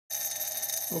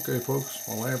Okay folks,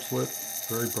 my lamp's lit,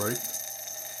 very bright.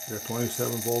 Got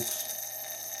 27 volts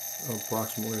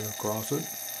approximately across it.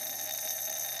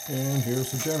 And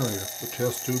here's the generator, the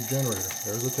test tube generator.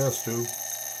 There's the test tube,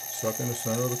 stuck in the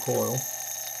center of the coil.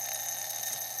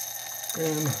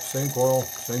 And same coil,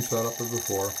 same setup as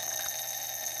before.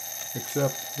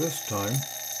 Except this time,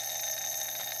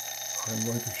 I'm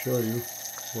going to show you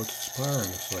what's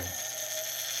powering this thing.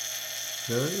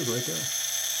 There it is right there.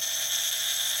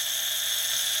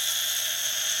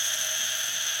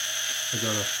 I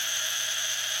got a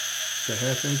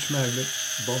 1/2-inch magnet,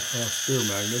 spear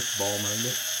magnet, ball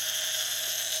magnet,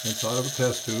 inside of a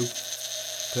test tube.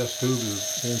 Test tube is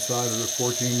inside of the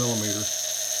 14 millimeter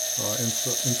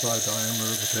inside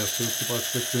diameter of the test tube. It's about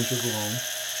 6 inches long.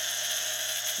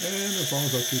 And as long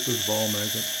as I keep this ball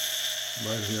magnet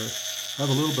right here, I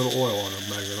have a little bit of oil on the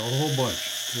magnet, a whole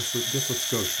bunch, just a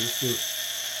skosh, just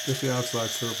the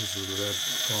outside surfaces of that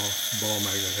ball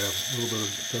magnet have a little bit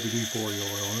of WD-40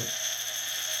 oil on it.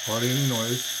 Hardly any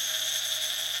noise,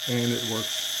 and it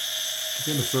works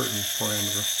within a certain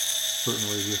parameter, certain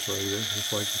radius right here,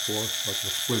 just like before, like the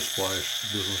splish splash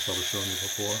business I was showing you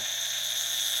before.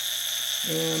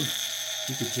 And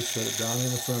you could just set it down in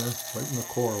the center, right in the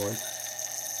core, like,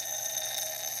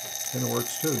 and it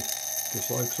works too,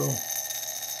 just like so.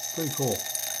 Pretty cool.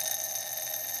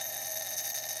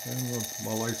 And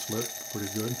my light's lit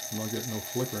pretty good. I'm not getting no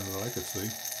flickering that I could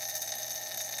see.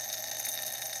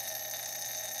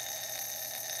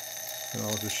 And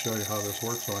I'll just show you how this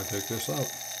works when I take this out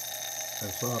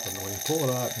and stop. And when you pull it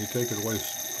out and you take it away a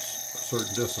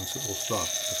certain distance, it will stop.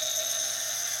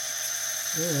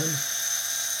 And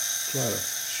try to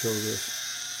show this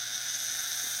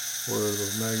where the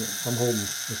magnet. I'm holding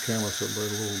the camera so it's a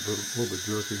little bit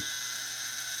jerky.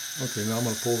 Okay, now I'm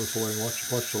going to pull this away and watch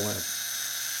the lamp.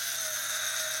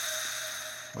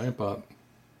 Lamp out.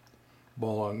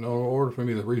 Ball on. Now, in order for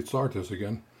me to restart this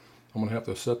again, I'm going to have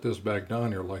to set this back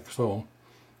down here like so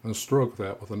and stroke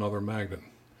that with another magnet.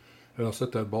 And I'll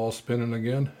set that ball spinning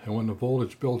again, and when the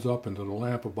voltage builds up into the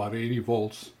lamp about 80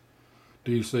 volts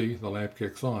DC, the lamp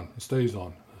kicks on. It stays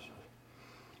on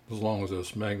as long as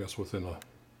this magnet's within a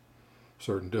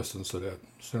certain distance of that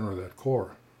center of that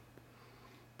core.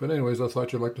 But anyways, I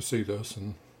thought you'd like to see this,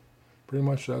 and pretty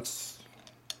much that's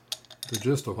the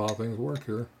gist of how things work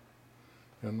here.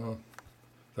 And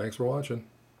thanks for watching.